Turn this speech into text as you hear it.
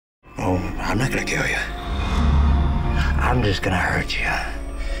Oh, I'm not gonna kill you. I'm just gonna hurt you.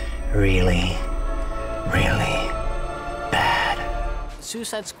 Really, really bad.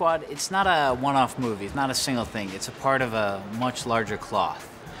 Suicide Squad, it's not a one-off movie. It's not a single thing. It's a part of a much larger cloth.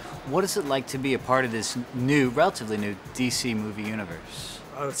 What is it like to be a part of this new, relatively new DC movie universe?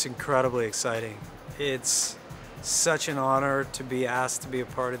 Oh, it's incredibly exciting. It's such an honor to be asked to be a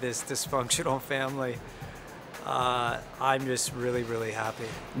part of this dysfunctional family. I'm just really, really happy.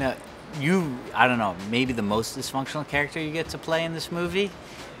 Now, I don't know, maybe the most dysfunctional character you get to play in this movie?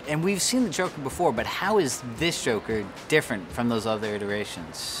 And we've seen the Joker before, but how is this Joker different from those other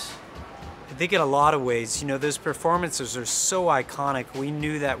iterations? I think in a lot of ways, you know, those performances are so iconic. We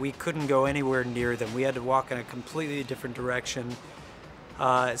knew that we couldn't go anywhere near them. We had to walk in a completely different direction.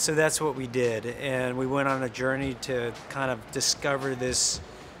 So that's what we did. And we went on a journey to kind of discover this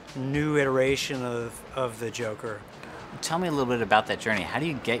new iteration of the Joker. Tell me a little bit about that journey. How do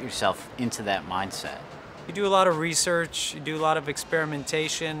you get yourself into that mindset? You do a lot of research, you do a lot of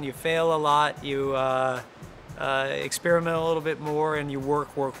experimentation, you fail a lot, you experiment a little bit more, and you work,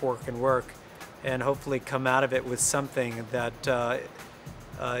 and hopefully come out of it with something that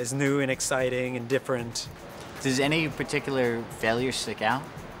is new and exciting and different. Does any particular failure stick out?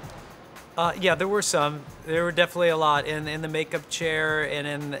 Yeah, there were some. There were definitely a lot in the makeup chair and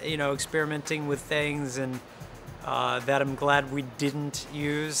in experimenting with things and that I'm glad we didn't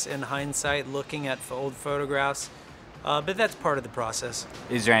use in hindsight, looking at old photographs. But that's part of the process.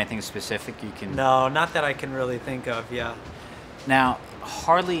 Is there anything specific you can... No, not that I can really think of, yeah. Now,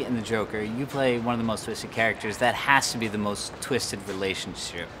 Harley and the Joker, you play one of the most twisted characters. That has to be the most twisted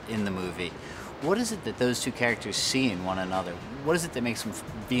relationship in the movie. What is it that those two characters see in one another? What is it that makes them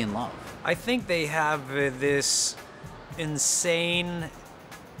be in love? I think they have this insane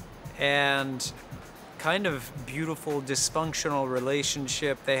and kind of beautiful dysfunctional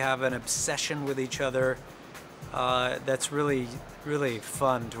relationship. They have an obsession with each other that's really, really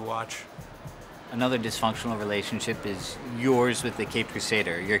fun to watch. Another dysfunctional relationship is yours with the Caped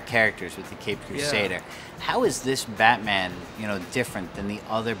Crusader, your characters with the Caped Crusader. Yeah. How is this Batman, different than the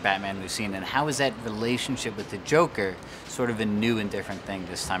other Batman we've seen, and how is that relationship with the Joker sort of a new and different thing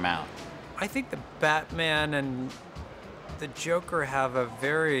this time out? I think the Batman and the Joker have a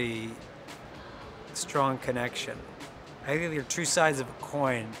very strong connection. I think they're two sides of a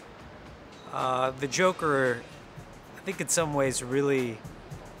coin. The Joker, I think in some ways really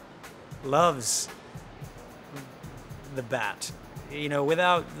loves the Bat.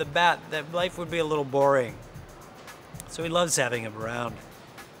 Without the Bat, that life would be a little boring. So he loves having him around.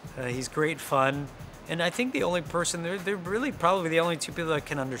 He's great fun. And I think the only person, they're really probably the only two people that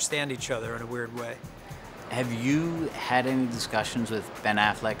can understand each other in a weird way. Have you had any discussions with Ben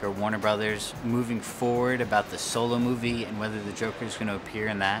Affleck or Warner Brothers moving forward about the Solo movie and whether the Joker is going to appear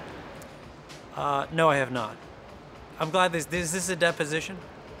in that? No, I have not. I'm glad is this a deposition?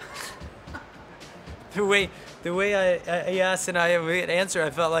 The way I asked and I have an answer,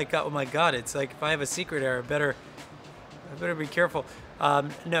 I felt like, oh my God, it's like if I have a secret here, I better be careful.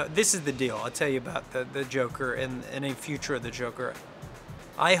 No, this is the deal. I'll tell you about the Joker and any future of the Joker.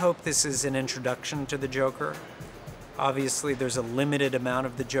 I hope this is an introduction to the Joker. Obviously, there's a limited amount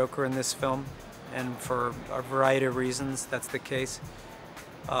of the Joker in this film, and for a variety of reasons, that's the case.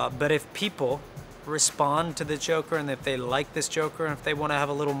 But if people respond to the Joker, and if they like this Joker, and if they want to have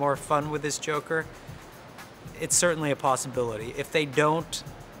a little more fun with this Joker, it's certainly a possibility. If they don't,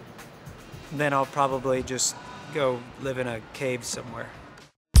 then I'll probably just go live in a cave somewhere.